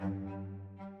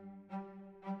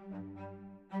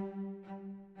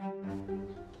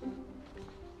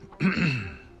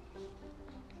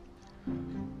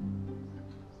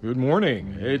Good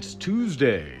morning. It's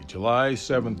Tuesday, July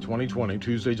 7th, 2020.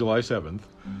 Tuesday, July 7th.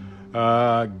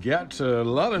 Got a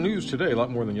lot of news today, a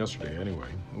lot more than yesterday anyway.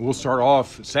 We'll start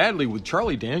off, sadly, with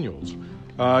Charlie Daniels.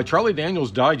 Charlie Daniels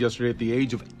died yesterday at the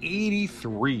age of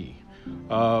 83.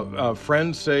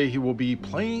 Friends say he will be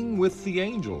playing with the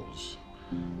Angels.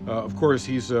 Of course,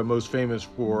 he's most famous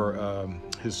for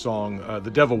his song,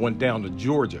 The Devil Went Down to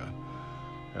Georgia.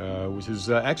 Which is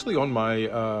actually on my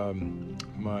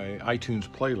my iTunes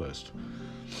playlist.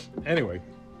 Anyway,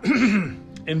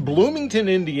 in Bloomington,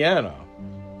 Indiana,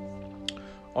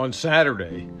 on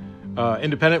Saturday,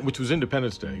 which was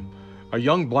Independence Day, a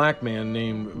young black man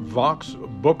named Vox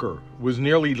Booker was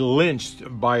nearly lynched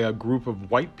by a group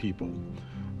of white people.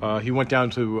 He went down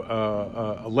to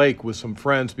a lake with some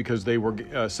friends because they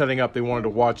were setting up. They wanted to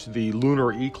watch the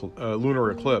lunar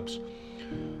eclipse.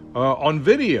 On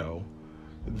video,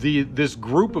 this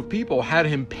group of people had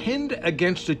him pinned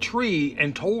against a tree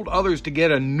and told others to get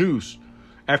a noose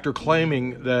after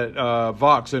claiming that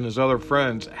Vox and his other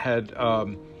friends had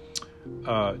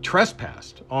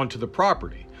trespassed onto the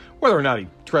property. Whether or not he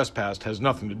trespassed has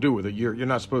nothing to do with it. You're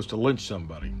not supposed to lynch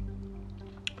somebody.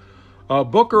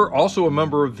 Booker, also a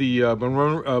member of the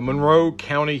Monroe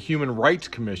County Human Rights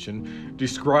Commission,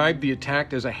 described the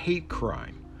attack as a hate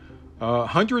crime.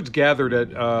 Hundreds gathered at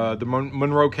the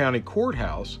Monroe County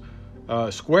Courthouse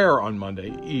square on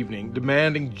Monday evening,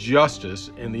 demanding justice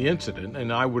in the incident,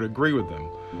 and I would agree with them.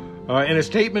 In a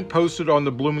statement posted on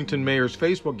the Bloomington mayor's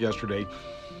Facebook yesterday,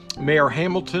 Mayor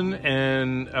Hamilton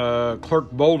and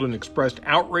Clerk Bolden expressed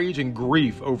outrage and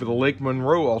grief over the Lake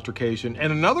Monroe altercation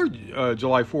and another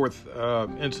July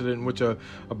 4th incident in which a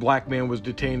black man was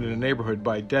detained in a neighborhood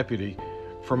by a deputy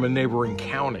from a neighboring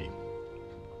county.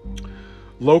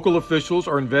 Local officials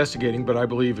are investigating, but I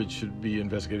believe it should be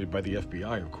investigated by the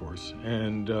FBI, of course.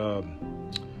 And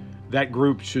that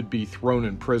group should be thrown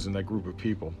in prison, that group of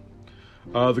people.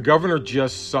 The governor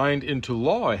just signed into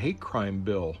law a hate crime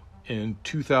bill in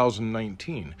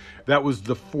 2019. That was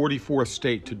the 44th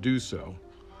state to do so.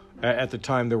 At the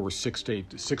time, there were six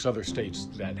other states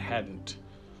that hadn't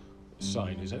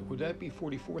signed. Would that be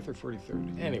 44th or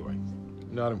 43rd? Anyway,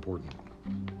 not important.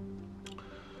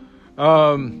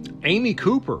 Amy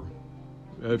Cooper,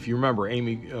 if you remember,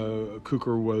 Amy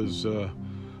Cooper was the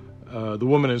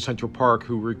woman in Central Park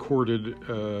who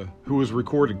was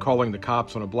recorded calling the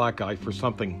cops on a black guy for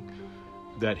something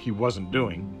that he wasn't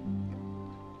doing.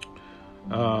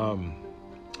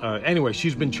 Anyway,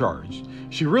 she's been charged.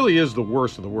 She really is the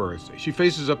worst of the worst. She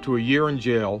faces up to a year in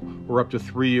jail or up to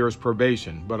 3 years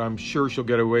probation, but I'm sure she'll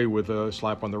get away with a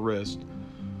slap on the wrist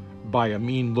by a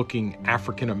mean-looking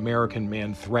African-American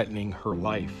man threatening her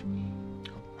life.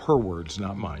 Her words,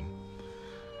 not mine.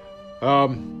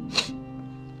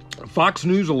 Fox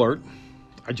News alert.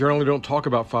 I generally don't talk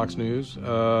about Fox News,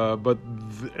 but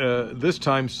this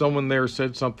time someone there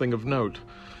said something of note.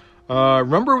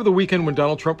 Remember over the weekend when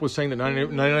Donald Trump was saying that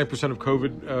 99% of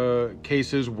COVID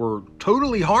cases were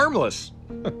totally harmless?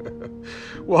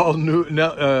 Well,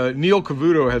 Neil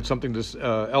Cavuto had something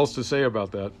else to say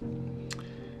about that.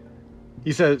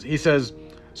 He says,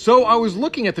 so I was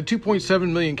looking at the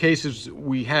 2.7 million cases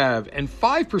we have and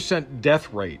 5%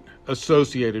 death rate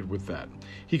associated with that.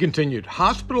 He continued,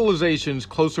 hospitalizations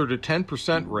closer to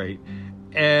 10% rate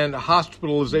and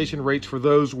hospitalization rates for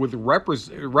those with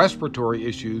respiratory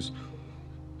issues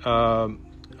about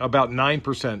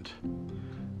 9%.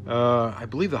 I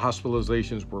believe the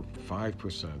hospitalizations were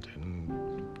 5% and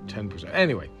 10%.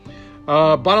 Anyway,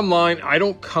 bottom line, I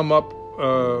don't come up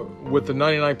with the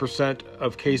 99%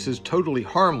 of cases totally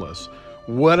harmless.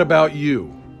 What about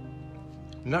you?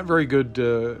 Not very good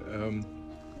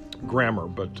grammar,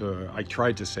 but I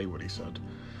tried to say what he said.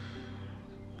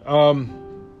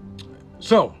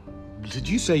 So, did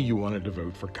you say you wanted to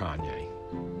vote for Kanye?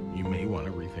 You may want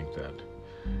to rethink that.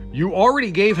 You already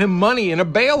gave him money in a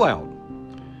bailout.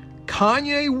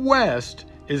 Kanye West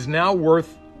is now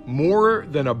worth more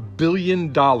than $1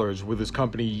 billion with his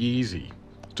company Yeezy.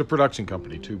 It's a production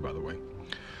company too, by the way.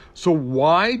 So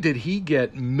why did he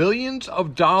get millions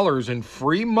of dollars in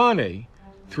free money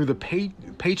through the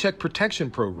Paycheck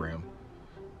Protection Program?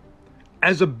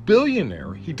 As a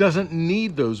billionaire, he doesn't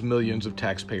need those millions of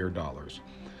taxpayer dollars.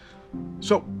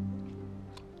 So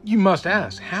you must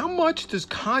ask, how much does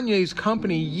Kanye's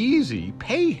company Yeezy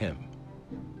pay him?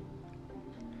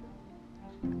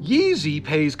 Yeezy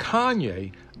pays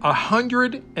Kanye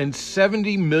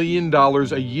 $170 million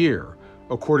a year,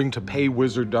 according to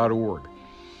paywizard.org.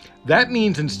 That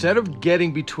means instead of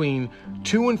getting between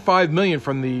 $2 and $5 million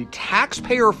from the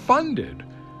taxpayer-funded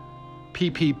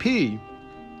PPP,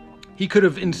 He could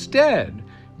have instead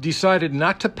decided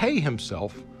not to pay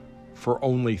himself for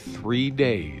only 3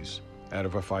 days out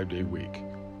of a 5-day week.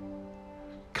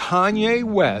 Kanye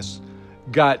West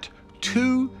got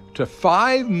 $2 to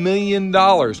 $5 million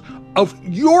of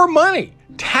your money,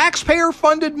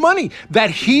 taxpayer-funded money, that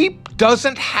he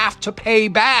doesn't have to pay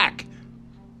back.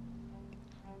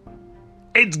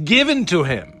 It's given to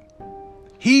him.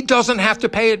 He doesn't have to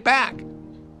pay it back.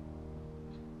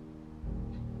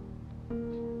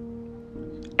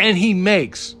 And he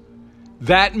makes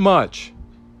that much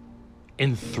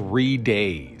in 3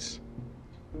 days.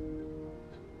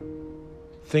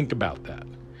 Think about that.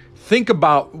 Think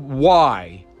about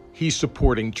why he's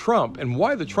supporting Trump and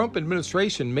why the Trump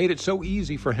administration made it so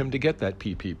easy for him to get that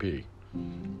PPP.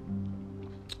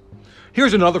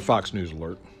 Here's another Fox News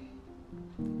alert,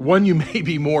 one you may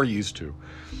be more used to.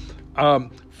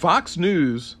 Fox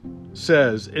News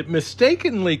says it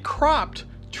mistakenly cropped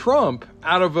Trump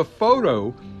out of a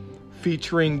photo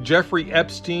featuring Jeffrey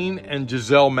Epstein and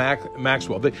Ghislaine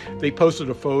Maxwell. They posted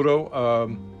a photo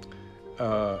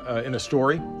in a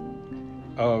story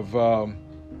of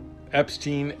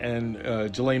Epstein and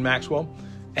Ghislaine Maxwell,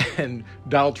 and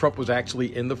Donald Trump was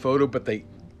actually in the photo, but they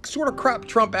sort of cropped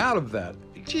Trump out of that.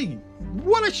 Gee,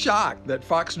 what a shock that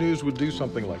Fox News would do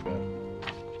something like that.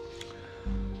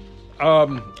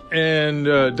 And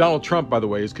Donald Trump, by the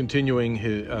way, is continuing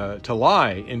to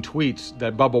lie in tweets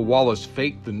that Bubba Wallace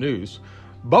faked the news.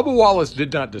 Bubba Wallace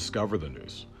did not discover the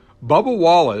news. Bubba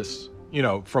Wallace,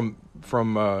 from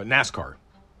NASCAR,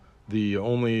 the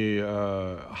only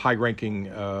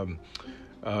high-ranking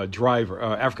driver,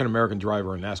 African-American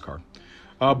driver in NASCAR.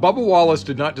 Bubba Wallace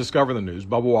did not discover the news.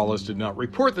 Bubba Wallace did not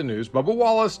report the news. Bubba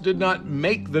Wallace did not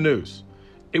make the news.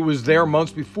 It was there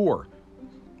months before.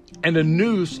 And a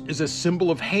noose is a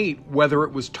symbol of hate, whether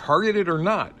it was targeted or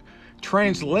not.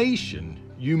 Translation,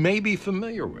 you may be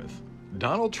familiar with.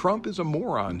 Donald Trump is a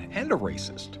moron and a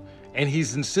racist. And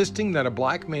he's insisting that a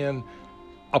black man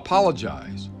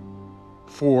apologize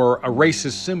for a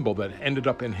racist symbol that ended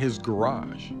up in his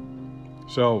garage.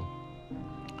 So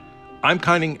I'm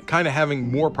kind of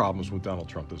having more problems with Donald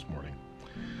Trump this morning.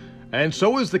 And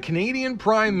so is the Canadian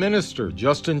Prime Minister,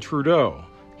 Justin Trudeau.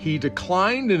 He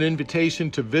declined an invitation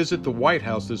to visit the White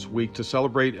House this week to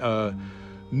celebrate a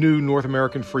new North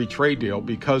American free trade deal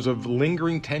because of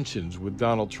lingering tensions with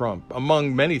Donald Trump,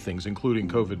 among many things, including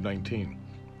COVID-19.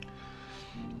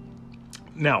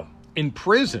 Now, in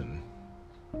prison,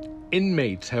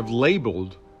 inmates have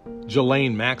labeled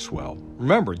Ghislaine Maxwell.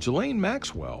 Remember, Ghislaine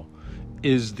Maxwell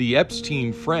is the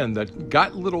Epstein friend that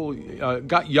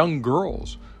got young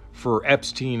girls for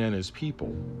Epstein and his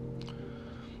people.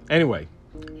 Anyway,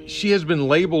 she has been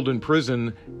labeled in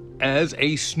prison as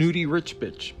a snooty rich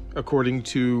bitch, according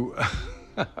to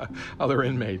other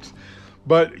inmates.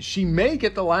 But she may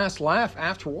get the last laugh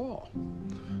after all.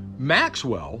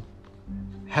 Maxwell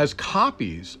has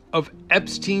copies of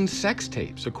Epstein's sex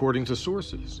tapes, according to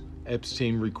sources.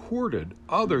 Epstein recorded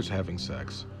others having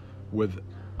sex with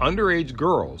underage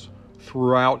girls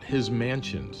throughout his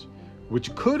mansions,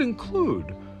 which could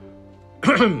include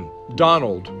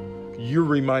Donald, you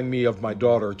remind me of my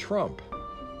daughter Trump.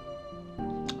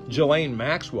 Ghislaine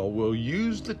Maxwell will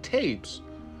use the tapes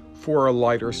for a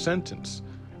lighter sentence.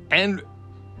 And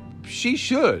she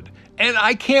should. And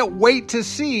I can't wait to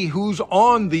see who's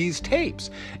on these tapes.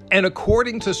 And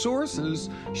according to sources,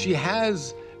 she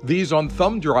has these on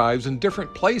thumb drives in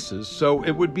different places, so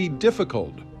it would be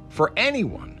difficult for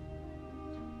anyone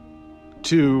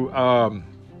to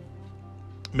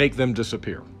make them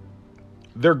disappear.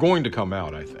 They're going to come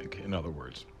out, I think, in other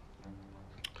words.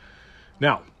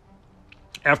 Now,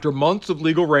 after months of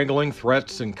legal wrangling,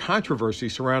 threats, and controversy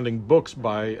surrounding books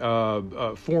by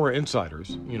foreign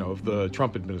insiders, of the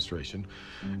Trump administration,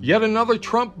 yet another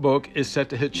Trump book is set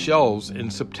to hit shelves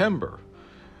in September.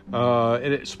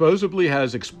 And it supposedly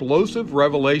has explosive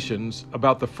revelations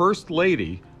about the First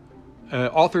Lady,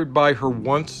 authored by her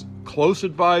once close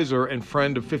advisor and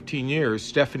friend of 15 years,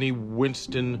 Stephanie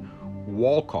Winston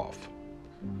Wolkoff.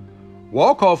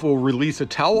 Wolkoff will release a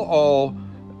tell-all,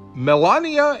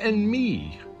 Melania and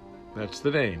Me, that's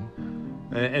the name,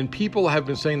 and people have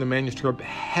been saying the manuscript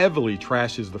heavily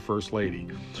trashes the First Lady.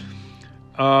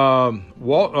 Wolkoff,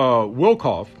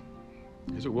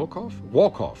 is it Wolkoff?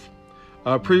 Wolkoff.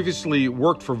 Previously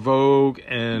worked for Vogue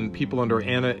and people under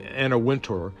Anna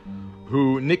Wintour,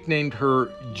 who nicknamed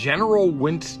her General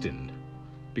Winston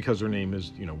because her name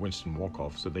is, Winston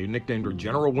Wolkoff. So they nicknamed her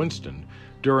General Winston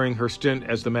during her stint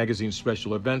as the magazine's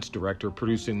special events director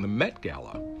producing the Met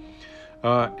Gala.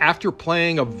 After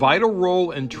playing a vital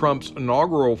role in Trump's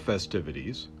inaugural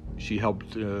festivities, She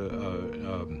helped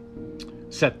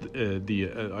set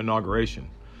the inauguration.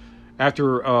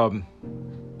 After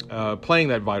playing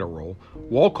that vital role,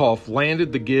 Wolkoff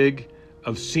landed the gig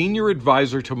of senior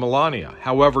advisor to Melania.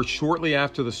 However, shortly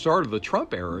after the start of the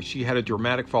Trump era, she had a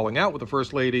dramatic falling out with the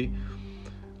First Lady.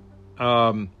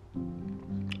 And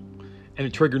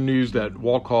it triggered news that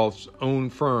Wolkoff's own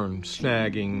firm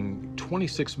snagging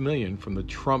 $26 million from the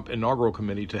Trump inaugural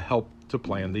committee to help to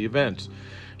plan the events.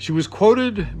 She was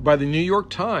quoted by the New York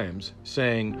Times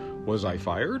saying, "Was I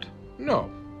fired?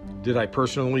 No. Did I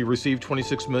personally receive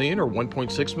 $26 million or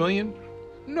 $1.6 million?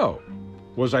 No.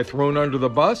 Was I thrown under the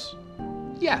bus?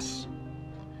 Yes."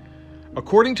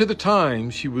 According to the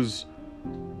Times, she was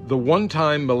the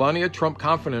one-time Melania Trump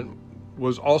confidant,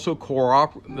 was also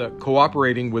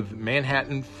cooperating with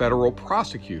Manhattan federal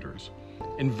prosecutors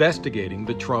investigating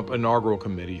the Trump inaugural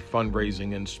committee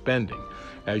fundraising and spending.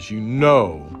 As you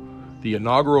know, the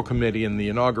inaugural committee and the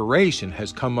inauguration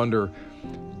has come under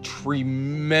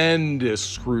tremendous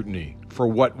scrutiny for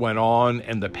what went on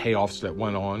and the payoffs that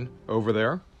went on over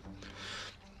there.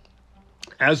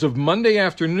 As of Monday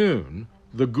afternoon,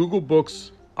 the Google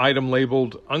Books item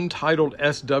labeled Untitled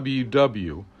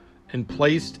SWW and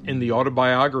placed in the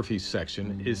autobiography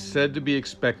section is said to be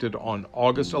expected on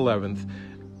August 11th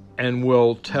and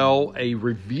will tell a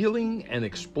revealing and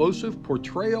explosive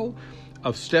portrayal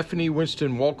of Stephanie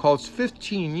Winston Wolkoff's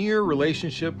 15-year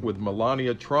relationship with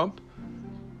Melania Trump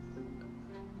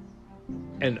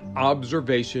and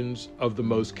observations of the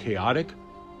most chaotic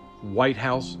White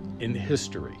House in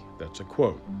history. That's a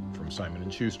quote from Simon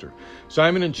 & Schuster.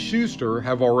 Simon & Schuster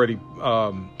have already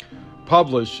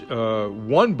published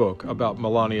one book about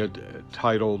Melania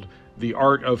titled The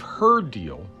Art of Her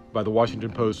Deal by the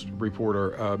Washington Post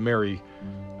reporter Mary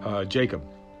Jacob.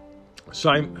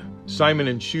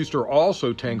 Simon & Schuster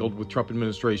also tangled with Trump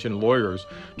administration lawyers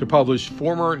to publish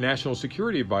former National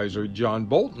Security Advisor John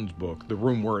Bolton's book, The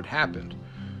Room Where It Happened,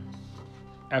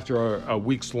 after a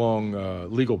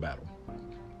weeks-long legal battle.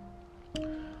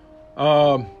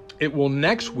 It will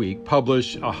next week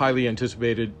publish a highly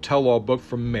anticipated tell-all book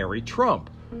from Mary Trump,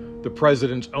 the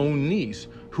president's own niece,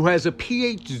 who has a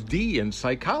PhD in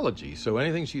psychology. So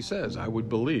anything she says, I would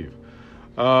believe.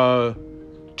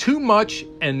 Too Much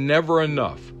and Never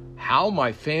Enough: How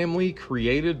My Family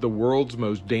Created the World's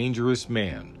Most Dangerous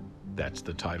Man. That's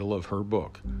the title of her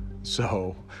book.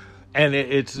 So, and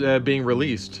it's being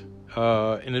released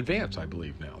in advance, I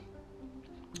believe now.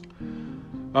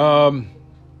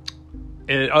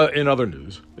 In other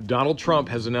news, Donald Trump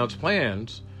has announced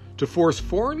plans to force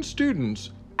foreign students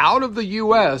out of the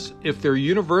U.S. if their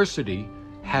university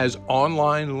has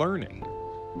online learning.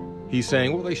 He's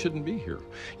saying, well, they shouldn't be here.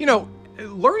 You know,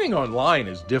 learning online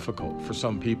is difficult for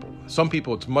some people. Some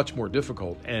people it's much more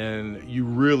difficult, and you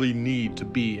really need to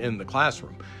be in the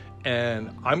classroom. And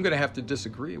I'm going to have to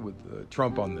disagree with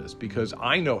Trump on this because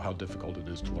I know how difficult it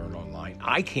is to learn online.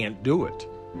 I can't do it.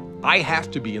 I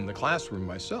have to be in the classroom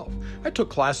myself. I took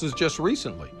classes just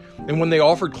recently, and when they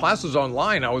offered classes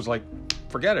online, I was like,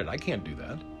 forget it, I can't do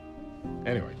that.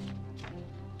 Anyway.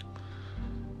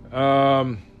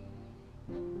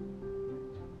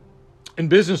 In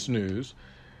business news,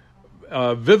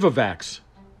 Vivavax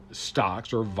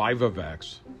stocks, or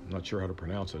Vivavax, I'm not sure how to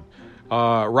pronounce it,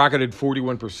 rocketed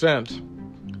 41%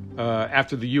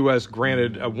 after the U.S.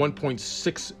 granted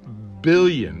 $1.6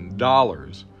 billion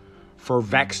for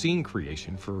vaccine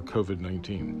creation for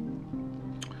COVID-19.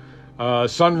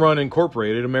 Sunrun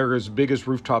Incorporated, America's biggest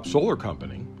rooftop solar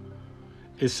company,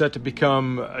 is set to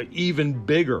become even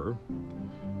bigger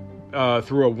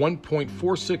through a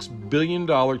 $1.46 billion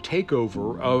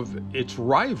takeover of its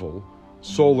rival,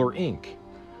 Solar Inc.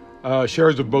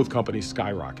 Shares of both companies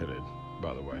skyrocketed,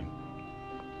 by the way.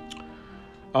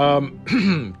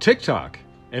 TikTok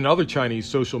and other Chinese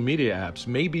social media apps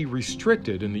may be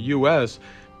restricted in the U.S.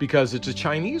 because it's a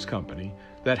Chinese company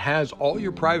that has all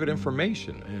your private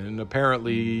information. And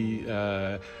apparently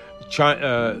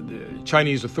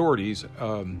Chinese authorities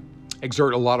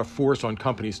exert a lot of force on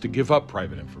companies to give up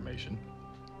private information.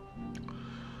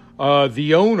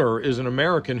 The owner is an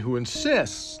American who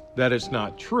insists that it's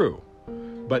not true.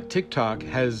 But TikTok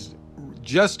has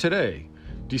just today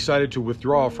decided to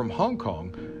withdraw from Hong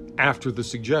Kong after the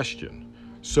suggestion.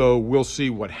 So we'll see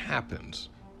what happens.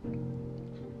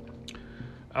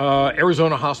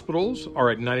 Arizona hospitals are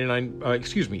at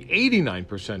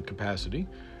 89% capacity,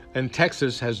 and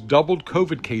Texas has doubled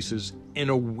COVID cases in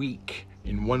a week.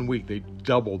 In 1 week, they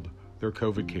doubled their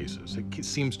COVID cases. It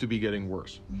seems to be getting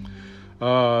worse.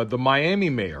 The Miami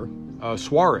mayor,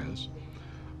 Suarez,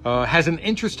 has an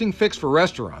interesting fix for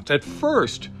restaurants. At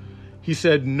first, he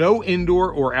said no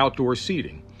indoor or outdoor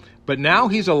seating, But now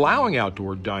he's allowing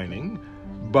outdoor dining,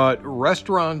 but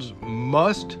restaurants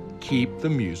must keep the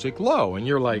music low. And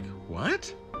you're like,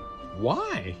 what?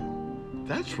 Why?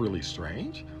 That's really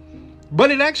strange. But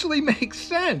it actually makes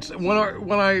sense when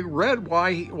I read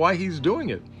why he's doing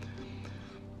it.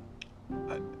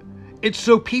 It's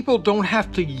so people don't have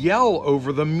to yell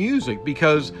over the music,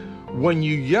 because when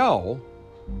you yell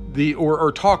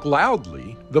or talk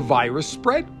loudly, the virus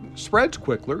spreads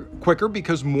quicker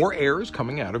because more air is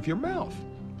coming out of your mouth.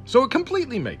 So it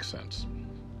completely makes sense.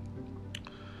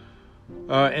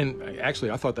 And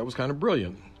actually, I thought that was kind of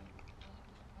brilliant.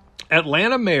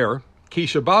 Atlanta Mayor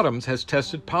Keisha Bottoms has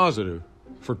tested positive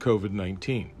for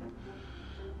COVID-19.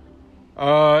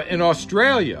 In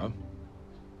Australia,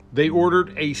 they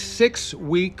ordered a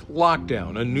 6-week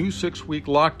lockdown, a new 6-week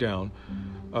lockdown,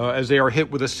 as they are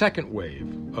hit with a second wave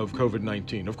of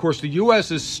COVID-19. Of course, the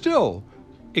U.S. is still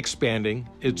expanding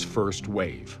its first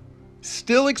wave.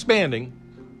 Still expanding.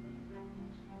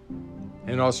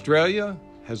 And Australia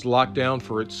has locked down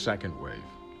for its second wave.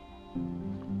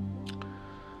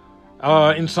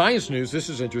 In science news, this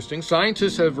is interesting.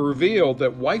 Scientists have revealed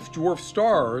that white dwarf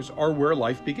stars are where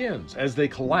life begins. As they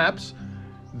collapse,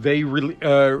 they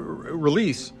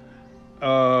release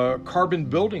carbon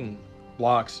building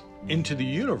blocks into the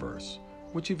universe,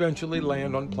 which eventually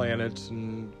land on planets,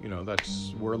 and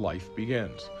that's where life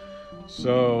begins.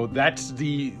 So that's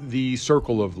the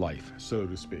circle of life, so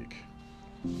to speak.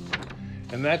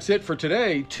 And that's it for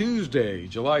today, Tuesday,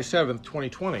 July 7th,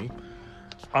 2020.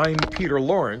 I'm Peter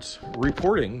Lawrence,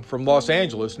 reporting from Los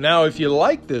Angeles. Now, if you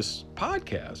like this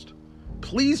podcast,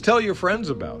 please tell your friends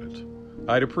about it.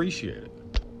 I'd appreciate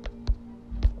it.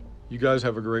 You guys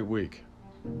have a great week.